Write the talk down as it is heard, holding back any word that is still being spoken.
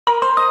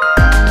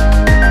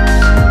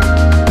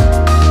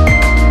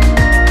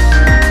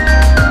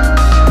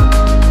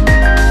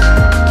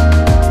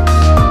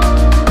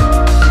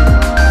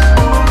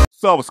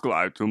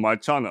subscribe to my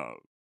channel.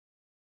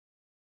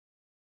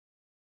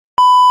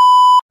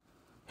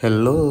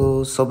 Hello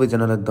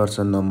सबैजनालाई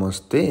दर्शन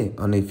नमस्ते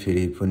अनि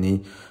फेरि पनि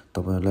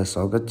तपाईहरुलाई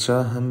स्वागत छ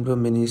हाम्रो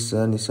मिनिसा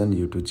निसान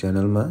युट्युब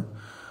च्यानलमा।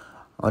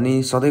 अनि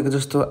सधैँको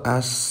जस्तो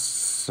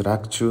आशा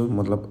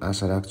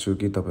राख्छु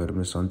कि तपाईहरु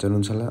पनि सन्चै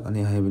हुनुहुन्छ होला अनि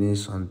हामी पनि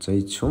सन्चै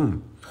छौं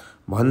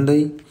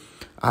भन्दै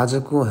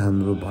आजको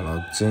हाम्रो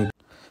भ्लग चाहिँ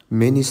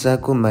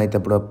मेनिसाको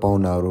माइतबाट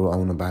पाहुनाहरु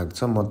आउनु भएको छ।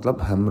 मतलब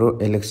हाम्रो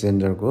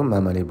एलेक्जेन्डरको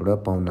मामालीबाट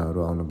पाहुनाहरु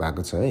आउनु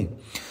भएको छ है।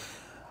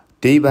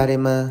 त्यही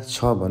बारेमा छ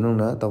भनौं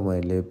न,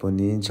 तपाईहरुले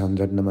पनि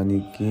झन्झट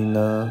नमानिकिन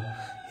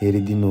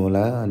हेरिदिनु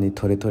होला अनि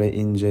थोरै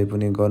इन्जोय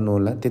पनि गर्नु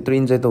होला। त्यत्रो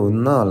इन्जोय त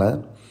हुन्न होला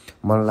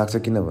मलाई लाग्छ,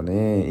 किनभने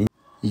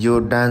यो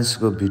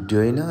डान्सको भिडियो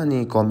हैन अनि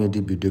कमेडी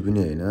भिडियो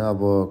पनि हैन।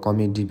 अब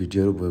कमेडी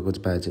भिडियोहरु भएको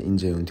भए चाहिँ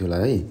इन्जोय हुन्थ्यो होला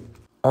है।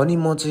 अनि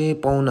म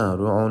चाहिँ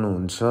पाहुनाहरु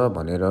आउनुहुन्छ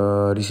भनेर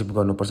रिसिभ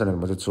गर्नुपर्छ भनेर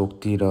म चाहिँ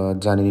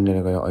चोकतिर जाने निर्णय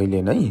गरे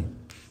अहिले नै।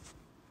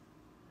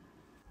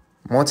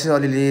 म चाहिँ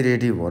अलिअलि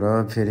रेडी भएर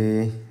फेरि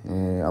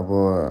अब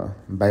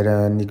बाहिर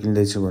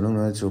निक्लिँदै छु भनौं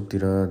न,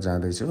 चोकतिर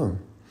जाँदै छु।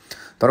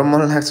 तर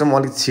मलाई लाग्छ म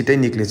अलिक छिटै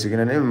निक्लेछु,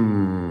 किनभने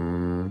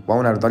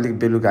पाहुनाहरु त अलिक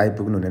बेलुका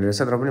आइपुग्नु हुने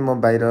रहेछ। तर पनि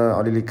म बाहिर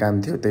अलिअलि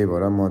काम थियो, त्यही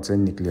भएर म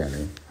चाहिँ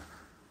निक्लिहालेँ।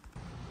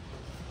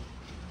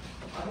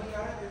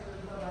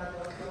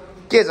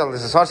 के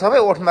चल्दैछ सर? सबै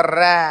ओठमा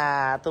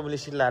रातो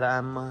ब्लिसिङ लाएर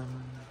आम्मा।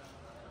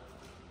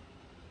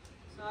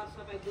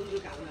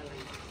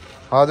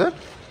 हजुर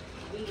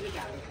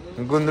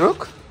गुन्द्रुक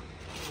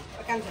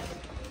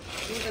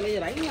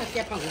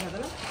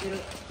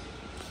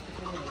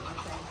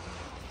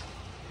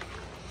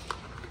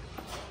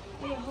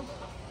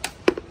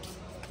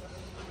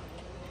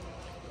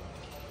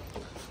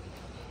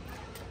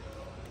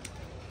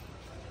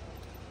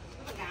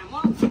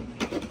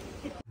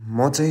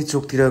म चाहिँ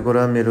चोकतिर गएर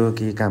मेरो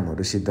केही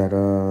कामहरु सिद्धाएर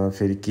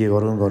फेरि के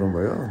गरौँ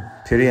भयो।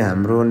 फेरि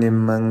हाम्रो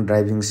नेममाङ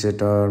ड्राइभिङ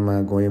सेन्टरमा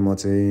गएँ म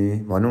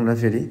चाहिँ भनौं न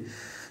फेरि,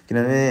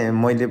 किनभने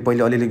मैले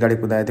पहिले अलिअलि गाडी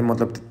कुदाएको थिएँ।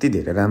 मतलब त्यति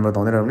धेरै राम्रो त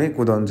हुँदैन पनि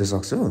कुदाउन चाहिँ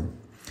सक्छु।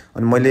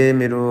 अनि मैले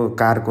मेरो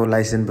कारको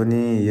लाइसेन्स पनि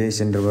यही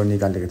सेन्टरबाट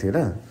निकालेको थिएँ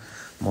र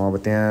म अब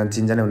त्यहाँ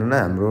चिन्जानै हुनु न,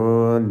 हाम्रो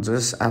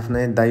जस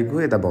आफ्नै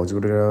दाइको यता भाउजूको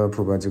र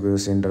फुपाजीको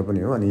सेन्टर पनि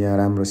हो। अनि यहाँ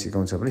राम्रो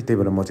सिकाउँछ पनि, त्यही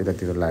भएर म चाहिँ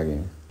त्यतातिर लागेँ।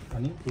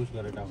 अनि पुश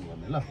गरेर डाउन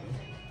गर्ने ल।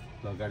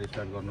 ल गाडी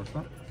स्टार्ट गर्नुस् न।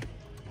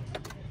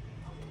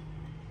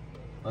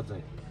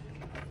 अझै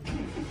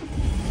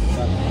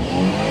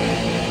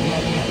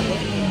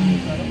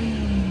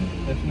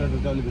एक्सिलेटर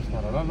चाहिँ अलिक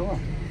बिस्तारो ल।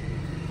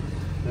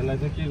 त्यसलाई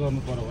चाहिँ के गर्नु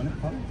पर्यो भने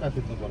हल्का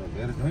थिच्नु पर्यो,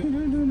 धेरै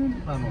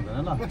पार्नु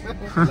हुँदैन ल।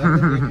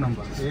 एक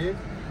नम्बर एक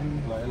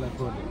ल, यसलाई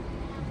खोल्यो।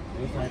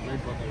 यो साइड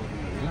लाइट बताउनु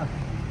ल,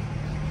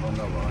 बन्द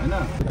भयो हैन।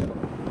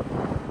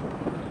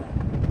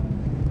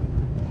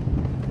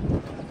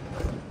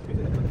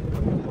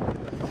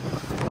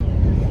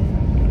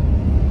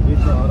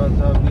 बिचमा हरन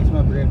छ,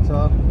 बिचमा ब्रेक छ।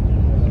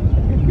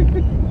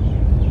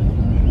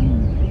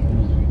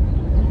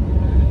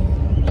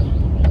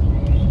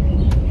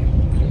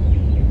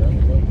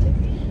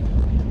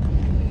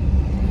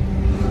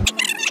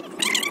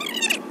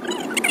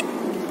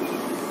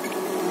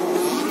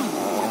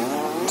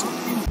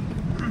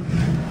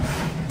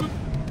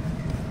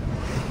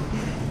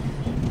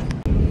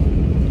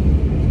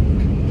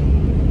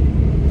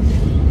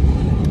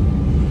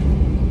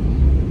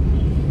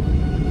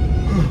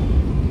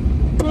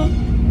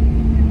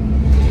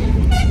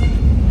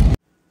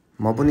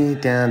 म पनि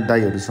त्यहाँ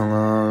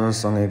दाइहरुसँग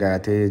सँगै गएको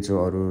थिएँ, जो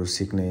अरु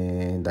सिक्ने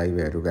दाइ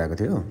भाइहरु गएको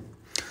थियो।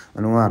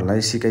 अनि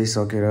उहाँहरुलाई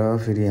सिकाइसकेर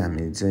फेरि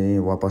हामी चाहिँ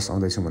वापस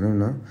आउँदैछौँ भनौं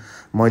न।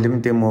 मैले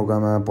पनि त्यो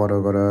मौकामा पर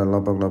गएर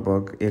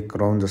लगभग 1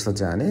 राउन्ड जस्तो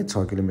चाहिँ हाने,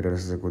 6 किलोमिटर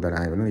जस्तो कुदाएर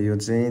आएँ भनौं। यो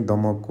चाहिँ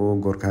दमकको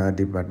गोर्खा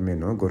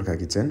डिपार्टमेन्ट हो, गोर्खा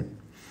किचन।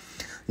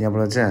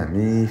 यहाँबाट चाहिँ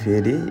हामी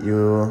फेरि यो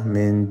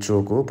मेन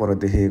चोक हो पर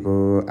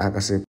देखेको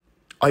आकाशे।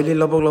 अहिले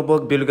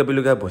लगभग बेलुका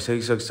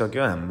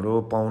भइसकिसक्यो।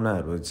 हाम्रो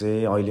पाहुनाहरु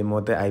चाहिँ अहिले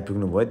मात्रै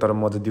आइपुग्नु भयो, तर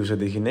म चाहिँ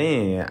दिउँसोदेखि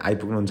नै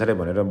आइपुग्नुहुन्छ रे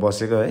भनेर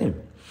बसेको है।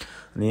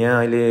 अनि यहाँ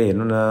अहिले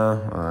हेर्नु न,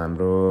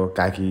 हाम्रो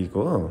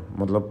काकीको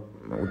मतलब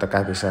उता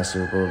काकी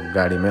सासूको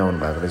गाडीमै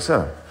आउनु भएको रहेछ।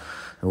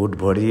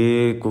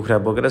 हुटभरि कुखुरा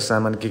बोकेर,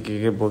 सामान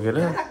के बोकेर।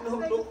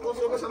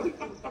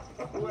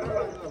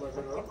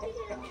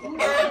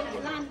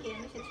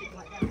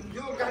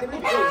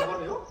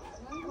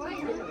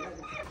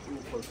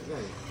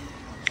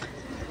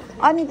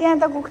 अनि त्यहाँ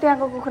त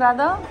कुखुराको कुखुरा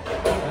त,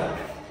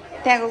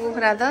 त्यहाँको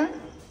कुखुरा त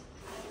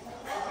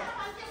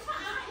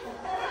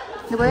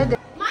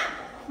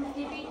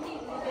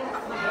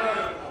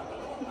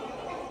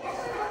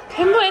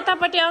हेर्नु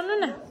यतापट्टि आउनु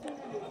न।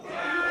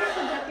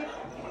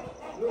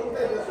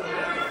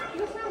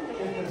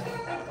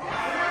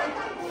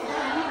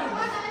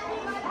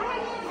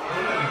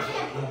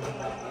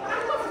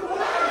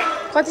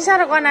 कति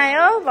साह्रो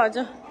गनायो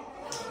भाउजू।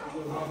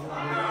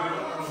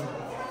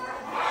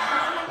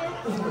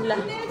 ल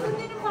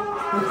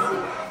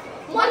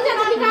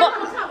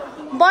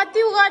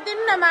बत्ती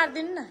गरिदिनु न,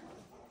 मारिदिनु न।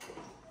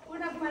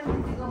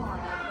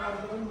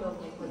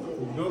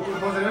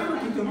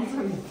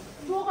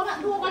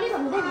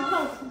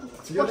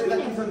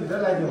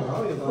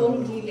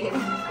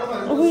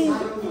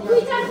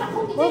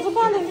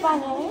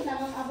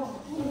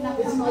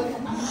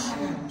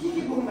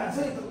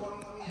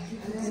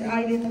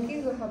 अहिले त के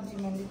को सब्जी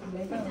मन्डी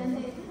खुल्दै त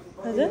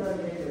हजुर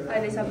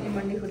अहिले सब्जी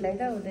मन्डी खुल्दै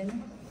त हुँदैन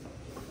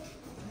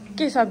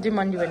के सब्जी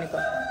मन्डी भनेको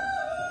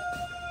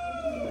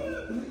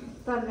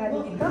तरकारी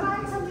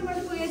सब्जी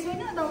मन्डी पुगेको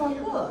छैन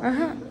दमनको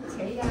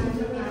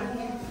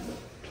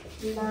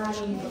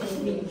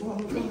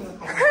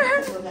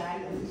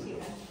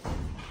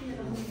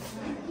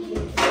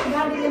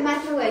गाडीले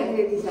माथि गएको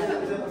यति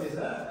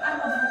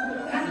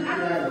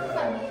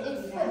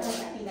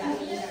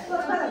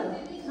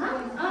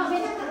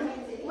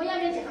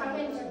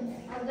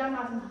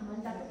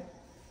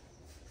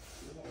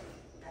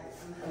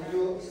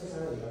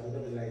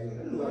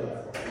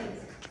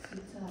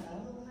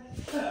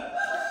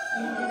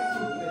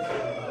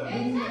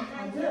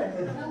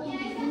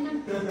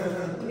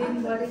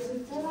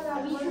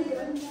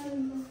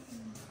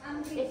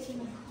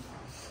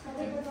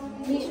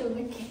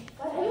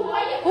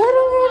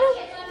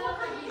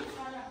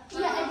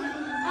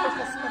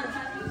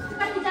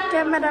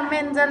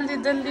क्यामेराम्यान जल्दी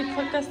जल्दी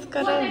फोकस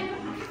करो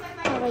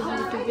अब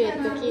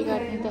युट्युबरको के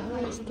गर्ने त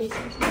यस्तै छ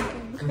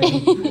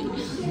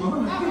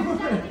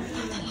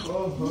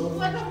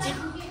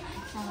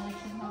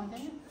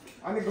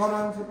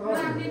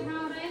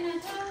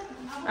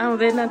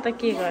आउँदैन त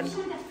के गर्नु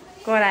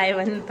करायो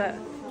भने त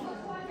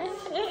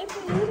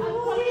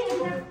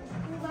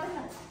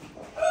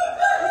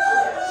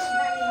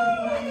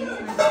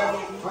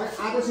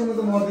आजसम्म त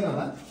मर्दैन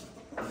होला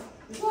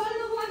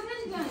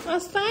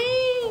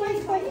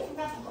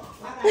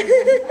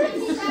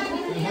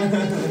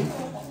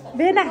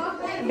बेना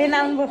बेना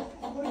आउनुभयो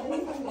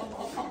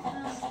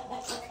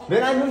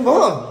बेना आउनुभयो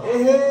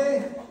एहे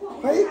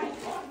खै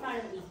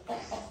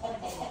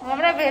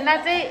हाम्रो भेना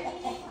चाहिँ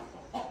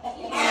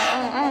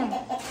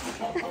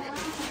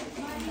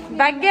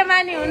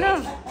भाग्यमानी हुनु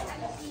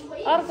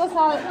अर्को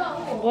साल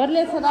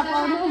घरले छोरा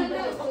पाउनु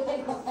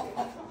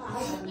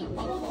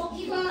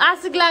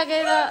आशिक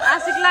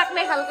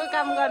लाग्ने खालको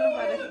काम गर्नु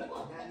पर्यो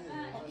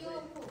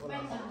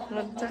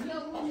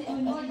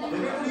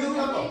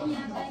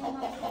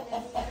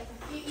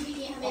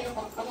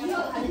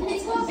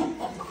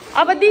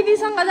अब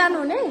दिदीसँग जानु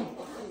हुने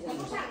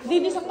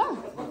दिदीसँग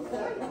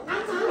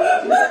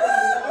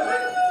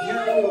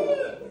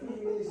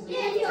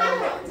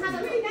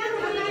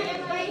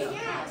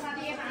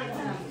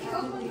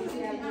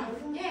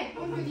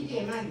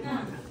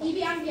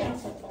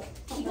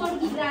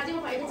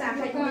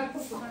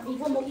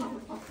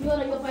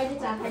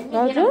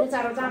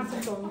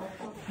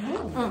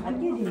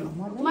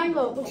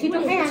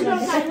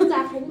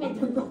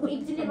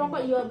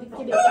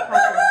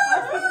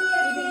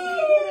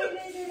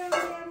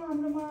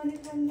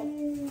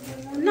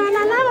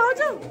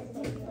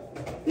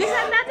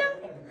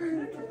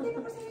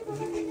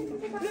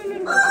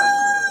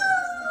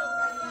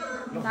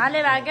भाले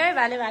भाग्यो है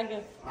भाले भाग्यो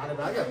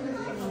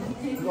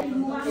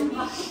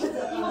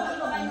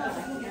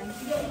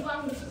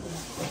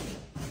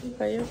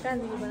भयो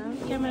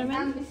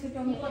क्यामेराम्यान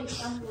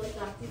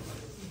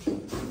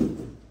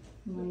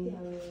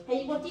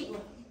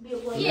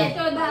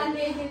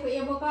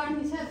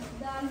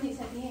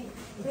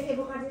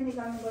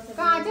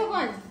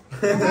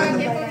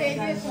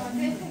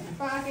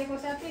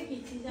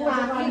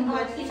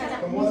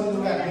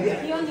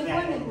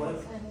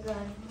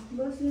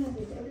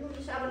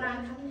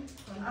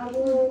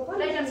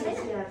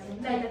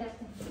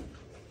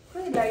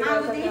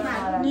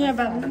यहाँ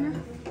भन्नु न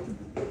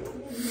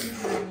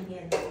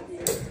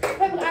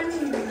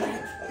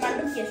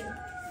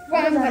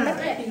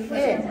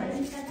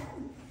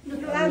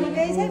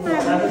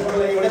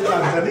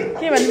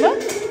के भन्नुभयो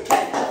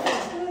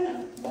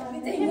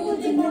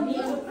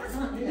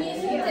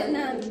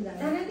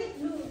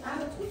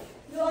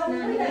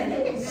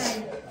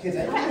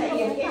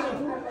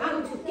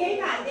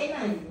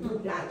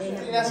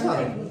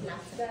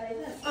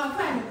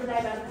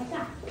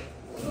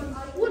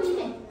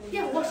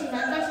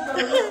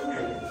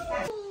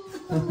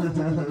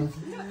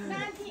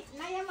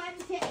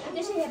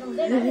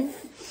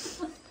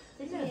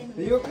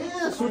यो के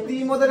सुती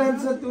मात्रै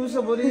रहन्छ दिउँसो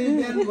भरि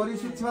बिहानभरि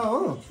सुत्छ हो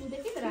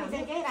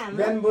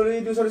बिहानभरि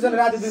दिउँसो चाहिँ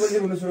राति 2 बजी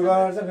हुनु सुरु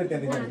गर्छ फेरि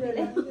त्यहाँदेखि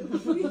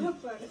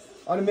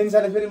अनि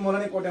मेन्साले फेरि मलाई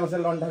नै कोट्याउँछ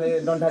डन्ठाले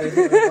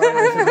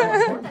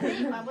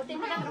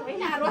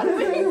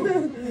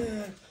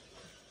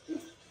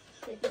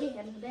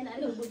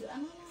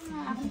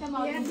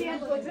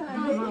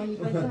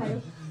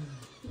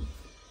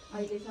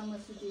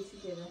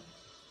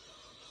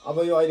अब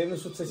यो अहिले पनि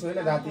सुत्छ छैन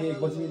राति 1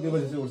 बजी 2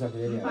 बजी चाहिँ उठ्छ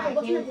फेरि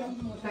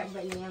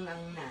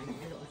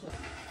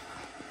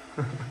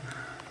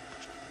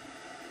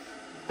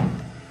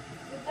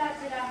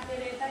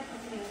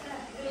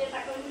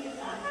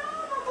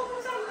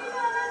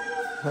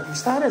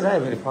बिस्तारै जायो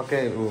फेरि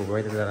पक्कै ऊ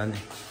भइदिन्छ होला नि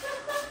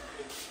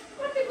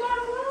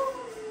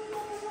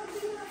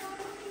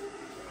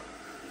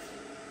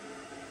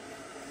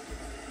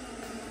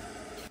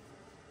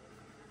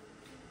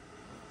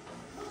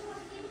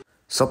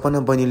सपना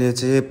बहिनीले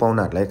चाहिँ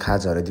पाहुनाहरूलाई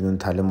खाजाहरू दिनु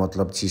थाल्यो,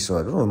 मतलब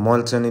चिसोहरू।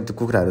 मैले चाहिँ त्यो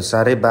कुखुराहरू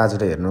साह्रै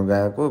बाजेर हेर्नु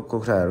गएको,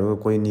 कुखुराहरू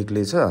कोही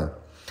निक्लेछ।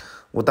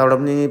 उताबाट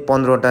पनि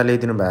 15वटा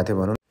ल्याइदिनु भएको थियो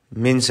भनौँ।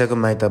 मेन्साको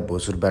माइत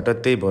भोसुरबाट,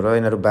 त्यही भएर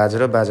यिनीहरू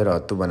बाजेर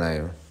हत्तु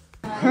बनायो।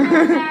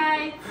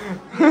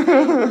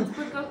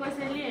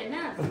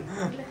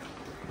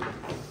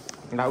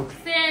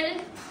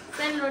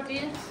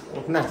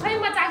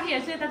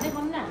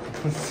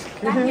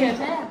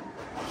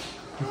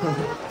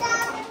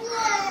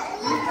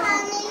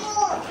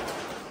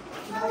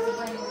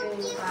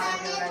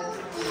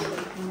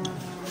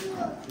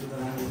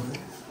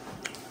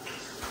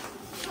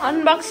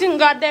 अनबक्सिङ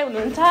गर्दै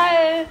हुनुहुन्छ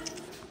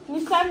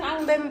निसान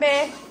आङदेम्बे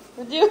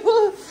ज्यू।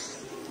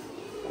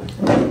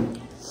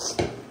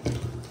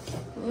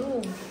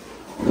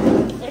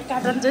 एक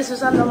कार्टन चाहिँ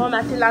सुसन र म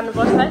माथि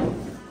लानुपर्छ है।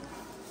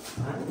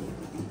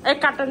 एक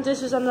कार्टन चाहिँ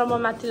सुसन र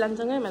म माथि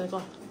लान्छौँ है भनेको।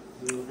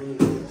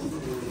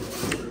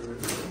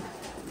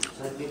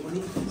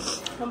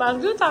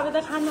 भाउजू तपाईँ त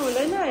खानु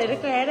हुँदैन,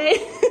 हेरेको हेरै।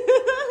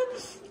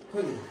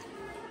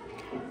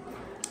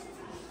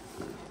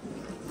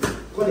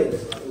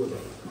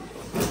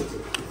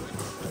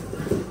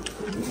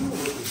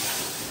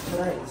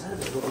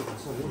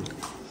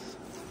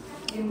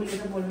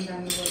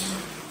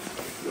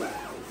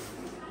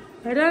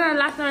 हेर न,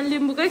 लास्टमा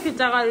लिम्बूकै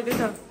खिच्चा गरेको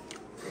छ।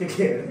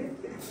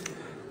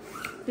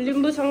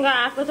 लिम्बूसँग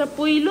आएको छ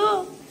पहिलो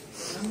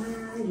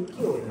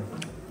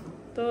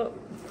त।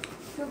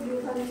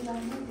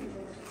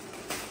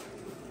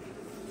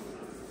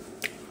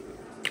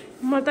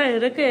 म त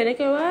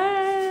हेरेको वा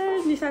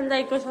निशान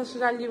दाइको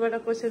ससुरालीबाट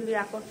कसैले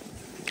आएको।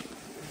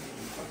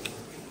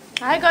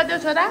 हाई गरिदेऊ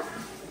छोरा।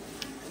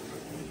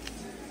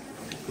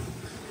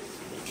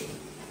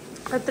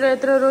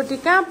 यत्रो रोटी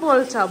कहाँ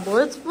पोल्छ?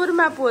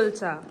 भोजपुरमा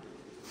पोल्छ।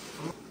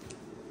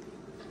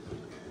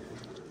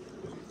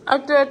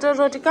 यत्रो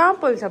रोटी कहाँ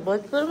पोल्छ?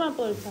 भोजपुरमा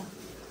पोल्छ।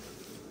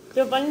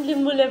 त्यो पनि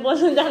लिम्बूले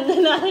पोल्नु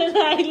जान्दैन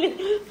अहिले।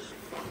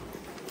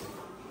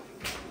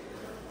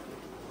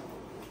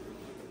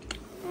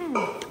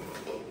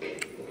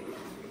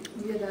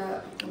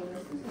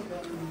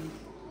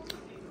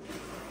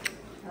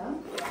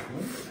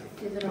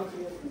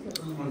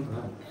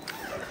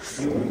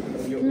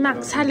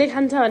 माक्साले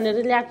खान्छ भनेर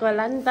ल्याएको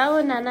होला नि त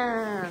हो नाना।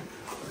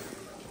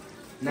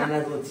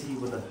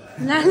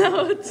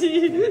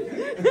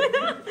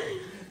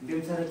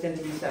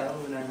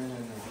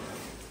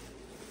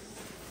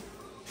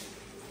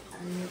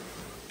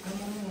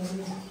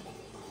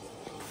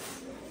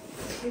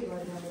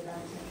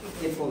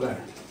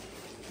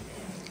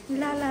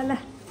 ला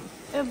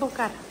ए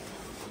बोकार।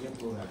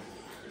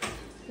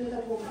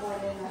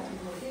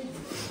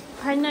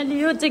 फाइनली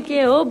यो चाहिँ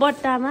के हो?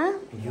 बट्टामा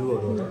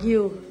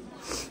घिउ।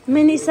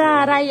 मेनिसा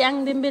राई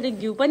आङदेम्बे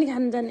घिउ पनि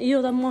खानु जाने।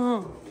 यो त मह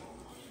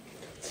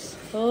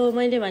हो,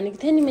 मैले भनेको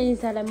थिएँ नि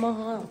मेनिसालाई मह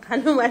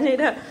खानु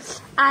भनेर।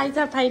 आएछ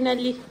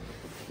फाइनली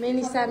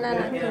मेनिसा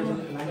नानाको मह।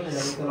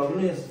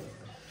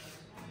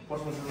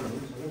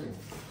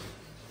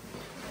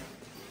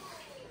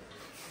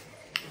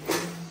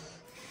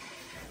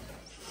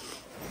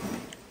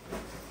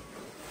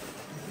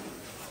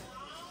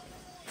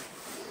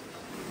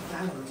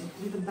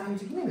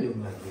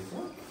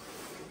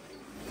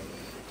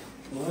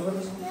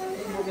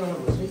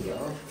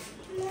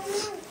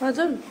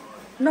 हजुर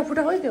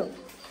नफुटा हो त्यो,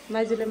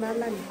 माइजूले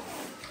मार्ला नि।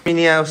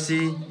 मिनी आउसी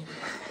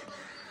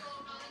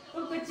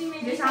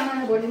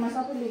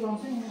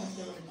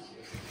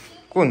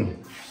कुन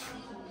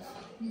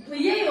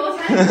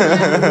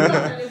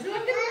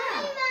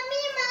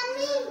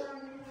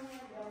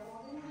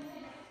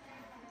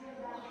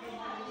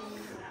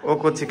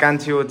ओकोची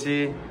कान्छी ओची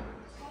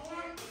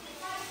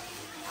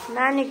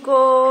नानीको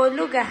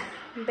लुगा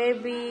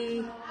बेबी।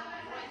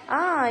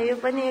 यो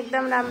पनि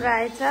एकदम राम्रो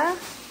आएछ।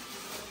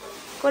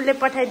 कसले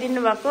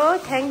पठाइदिनु भएको?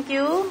 Thank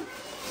you.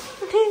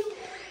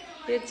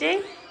 यो चाहिँ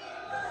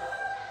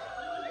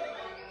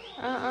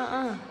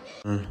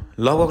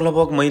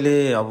लगभग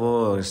मैले अब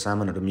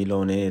सामानहरू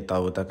मिलाउने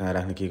यताउता कहाँ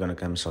राख्ने के गर्ने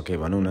काम सकेँ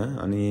भनौँ न।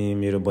 अनि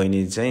मेरो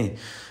बहिनी चाहिँ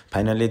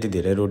फाइनली यति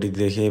धेरै रोटी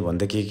देखेँ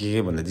भन्दा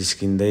के भन्दा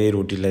जिस्किँदै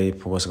रोटीलाई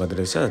फोकस गर्दै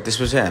रहेछ।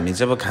 त्यसपछि हामी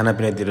चाहिँ अब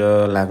खानापिनातिर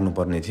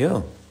लाग्नुपर्ने थियो।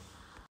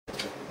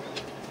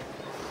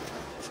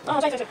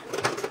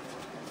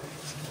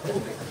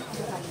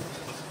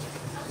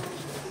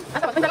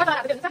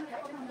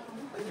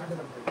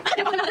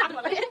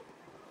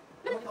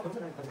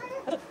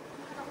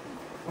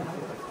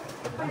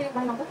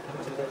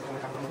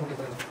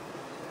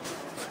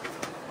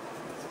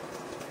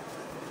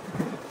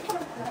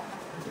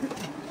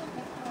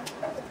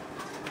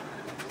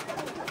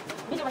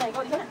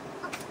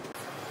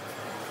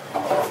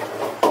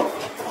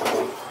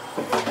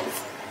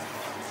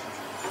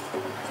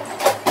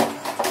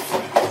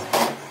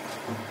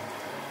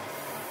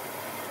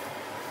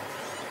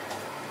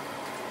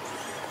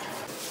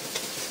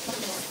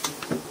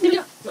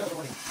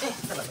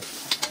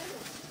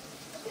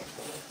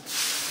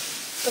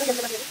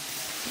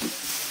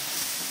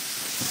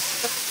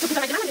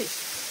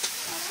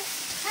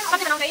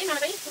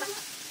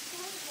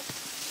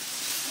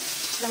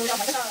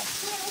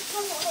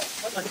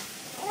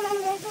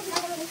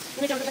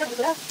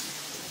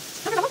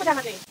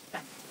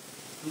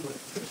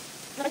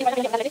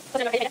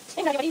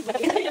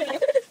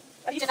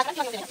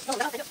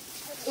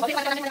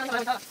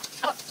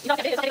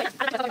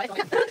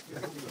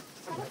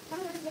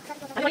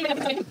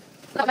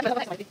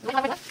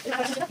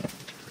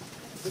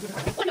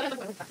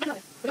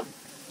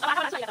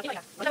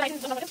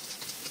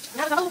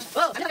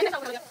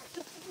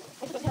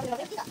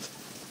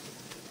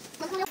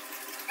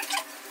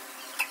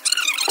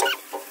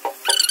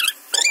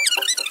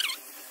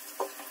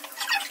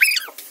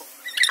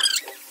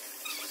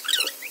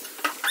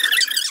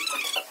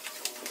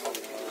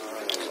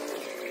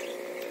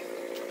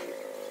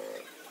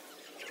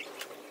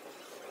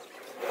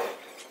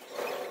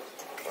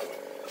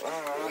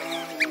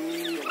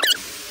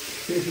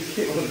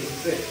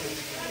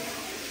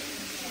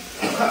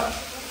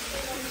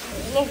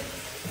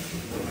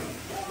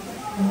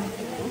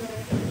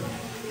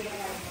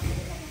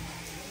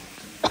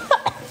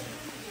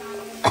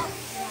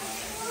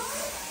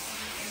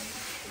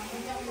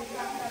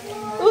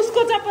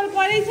 उसको चप्पल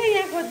परेछ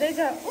यहाँ खोज्दैछ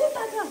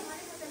उता छ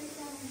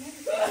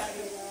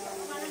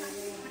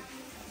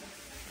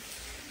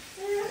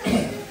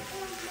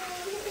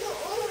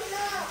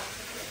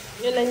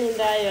यसलाई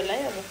निन्दा आयो होला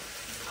है अब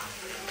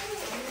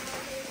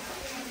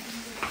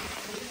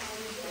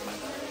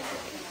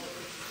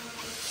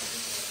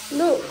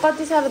लु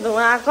कति साह्रो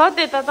धुवा आएको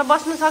त्यता त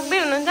बस्नु सक्दै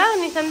हुनुहुन्छ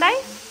निशन दाइ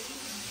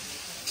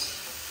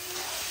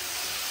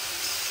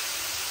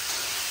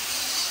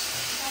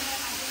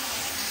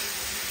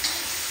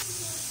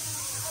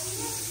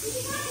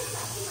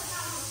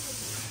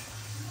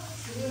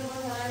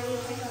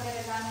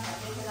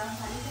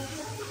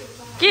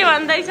के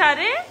भन्दैछ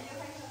अरे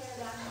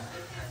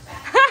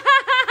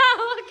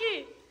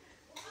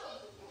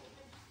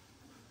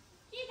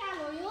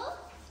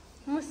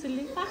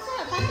मुसली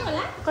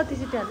कति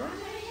सिटी हाल्यो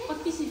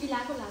कति सिटी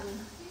लाग्यो लाग्यो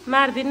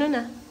मारिदिनु न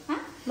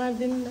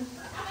मारिदिनु न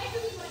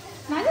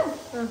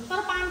तर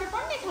पानी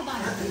पर्ने छ त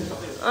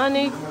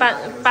अनि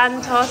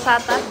 5, 6,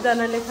 7, 8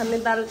 जनाले खाने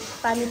दाल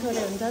पानी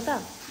थोरै हुन्छ त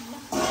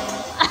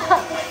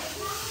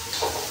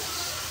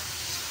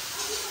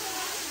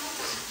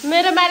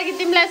मेरो मार्गी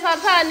तिमीलाई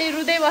सर्छ अनि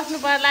रुँदै बस्नु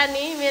पर्ला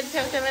नि मेरो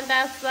छेउछेउमा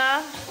डाँस्छ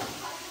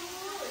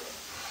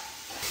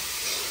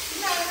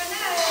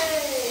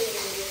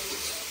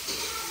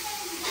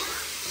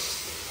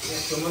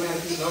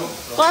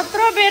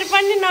कत्रो बेर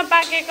पनि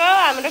नपाकेको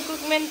हाम्रो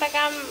कुकमेन त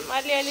काम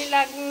अलिअलि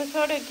लाग्नु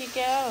छोड्यो कि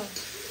क्या हो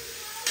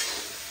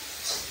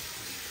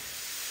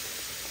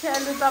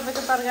आलु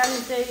तपाईँको तरकारी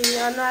चाहिँ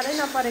अनुहारै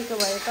नपरेको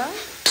भयो त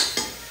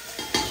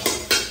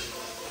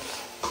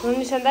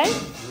हुन्छ दाइ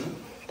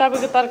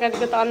तपाईँको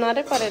तरकारीको त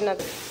अनुहारै परेन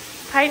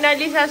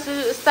फाइनली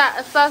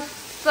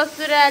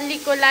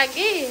ससुरालीको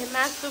लागि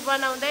मासु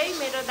बनाउँदै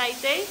मेरो दाइ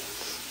चाहिँ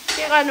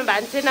के गर्नु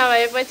भान्से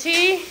नभएपछि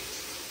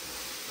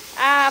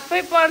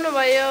आफै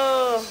पर्नुभयो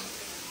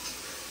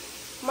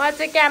म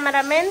चाहिँ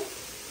क्यामेराम्यान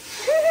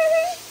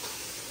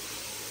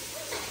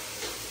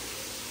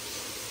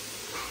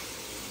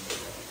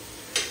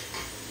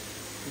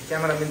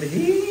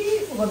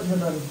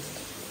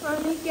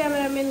अनि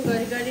क्यामेराम्यान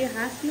घरिघरि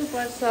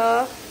हाँस्नुपर्छ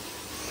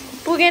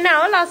पुगेन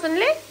हो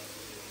लसुनले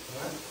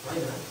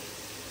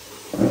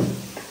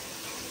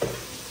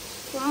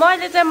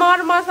मैले चाहिँ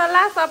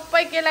मरमसला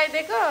सबै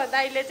केलाइदिएको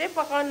दाइले चाहिँ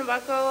पकाउनु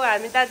भएको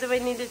हामी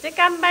दाजुबहिनीले चाहिँ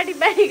काम बाडी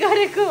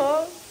गरेको हो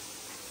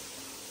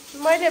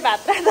मैले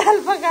भात र दाल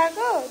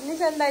पकाएको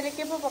निशान दाइले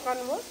के पो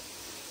पकाउनु भयो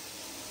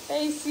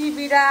त्यही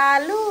सिबिरा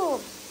आलु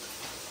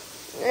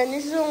अनि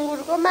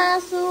सुँगुरको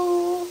मासु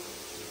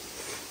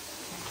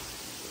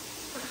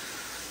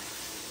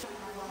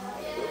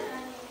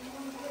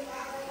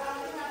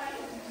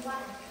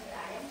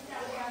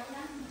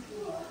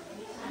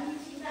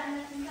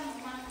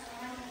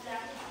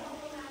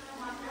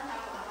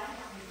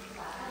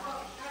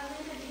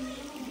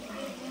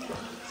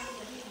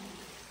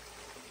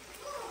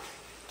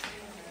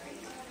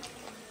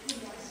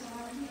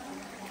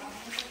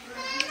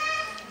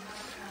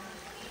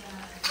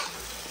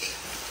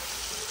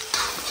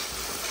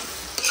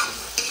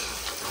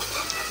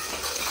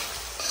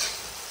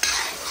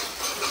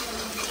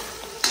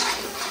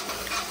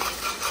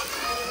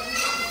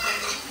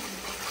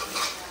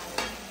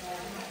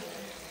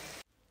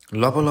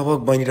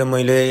लगभग बहिनी र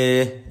मैले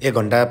 1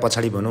 घन्टा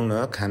पछाडि भनौँ न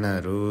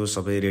खानाहरू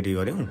सबै रेडी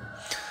गऱ्यौँ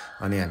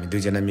अनि हामी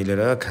दुईजना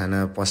मिलेर खाना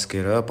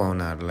पस्केर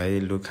पाहुनाहरूलाई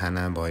लु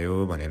खाना भयो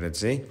भनेर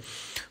चाहिँ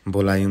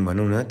बोलायौँ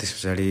भनौँ न त्यस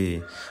पछाडि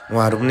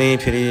उहाँहरू पनि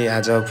फेरि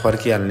आज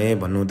फर्किहाल्ने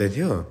भन्नुहुँदै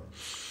थियो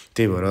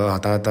त्यही भएर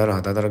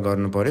हतार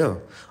गर्नु पर्यो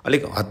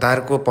अलिक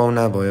हतारको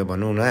पाहुना भयो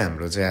भनौँ न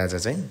हाम्रो चाहिँ आज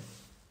चाहिँ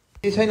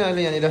के छैन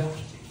अहिले यहाँनिर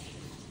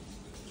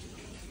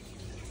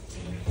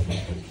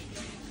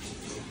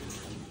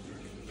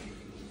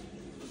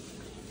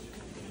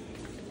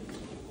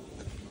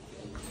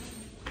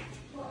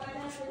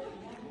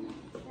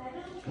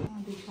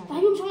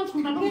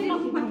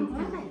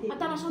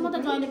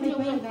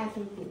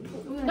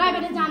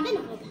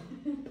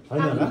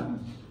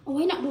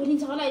होइन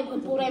ढोलिन्छ होला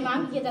पुराइमा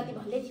के जाति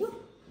भन्दै थियो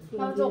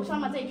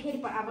जोकसम्म चाहिँ फेरि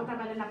अब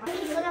तपाईँले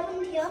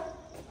नपाउनु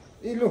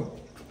ए लु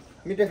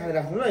मिठाई खाएर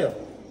राख्नु ल यो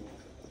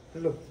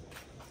लु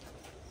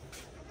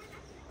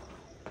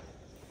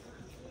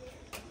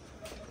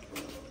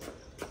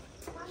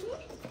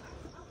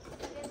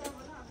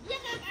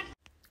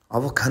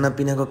अब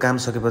खानापिनाको काम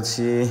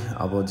सकेपछि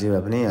अब जे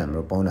भए पनि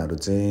हाम्रो पाहुनाहरू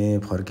चाहिँ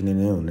फर्किने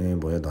नै हुने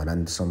भयो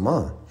धरानसम्म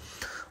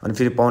अनि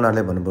फेरि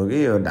पाहुनाहरूले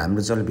भन्नुभयो कि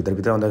हाम्रो चाहिँ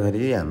भित्रभित्र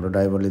आउँदाखेरि हाम्रो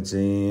ड्राइभरले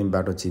चाहिँ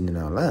बाटो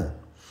चिन्दैन होला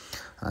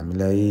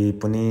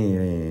हामीलाई पनि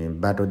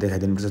बाटो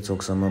देखाइदिनुपर्छ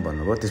चोकसम्म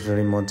भन्नुभयो त्यस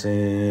पछाडि म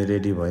चाहिँ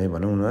रेडी भएँ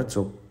भनौँ न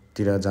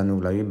चोकतिर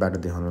जानुको लागि बाटो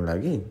देखाउनु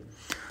लागि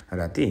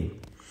राति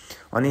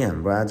अनि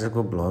हाम्रो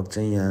आजको भ्लग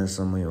चाहिँ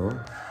यहाँसम्म हो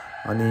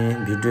अनि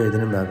भिडियो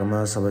हेरिदिनु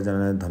भएकोमा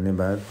सबैजनालाई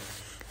धन्यवाद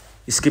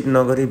स्किप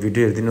नगरी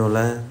भिडियो हेरिदिनु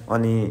होला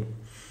अनि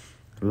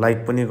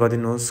लाइक पनि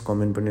गरिदिनुहोस्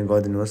कमेन्ट पनि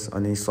गरिदिनुहोस्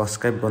अनि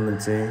सब्सक्राइब गर्नु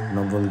चाहिँ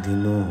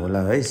नभुलिदिनु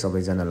होला है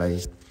सबैजनालाई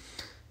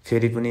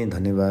फेरि पनि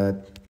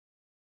धन्यवाद।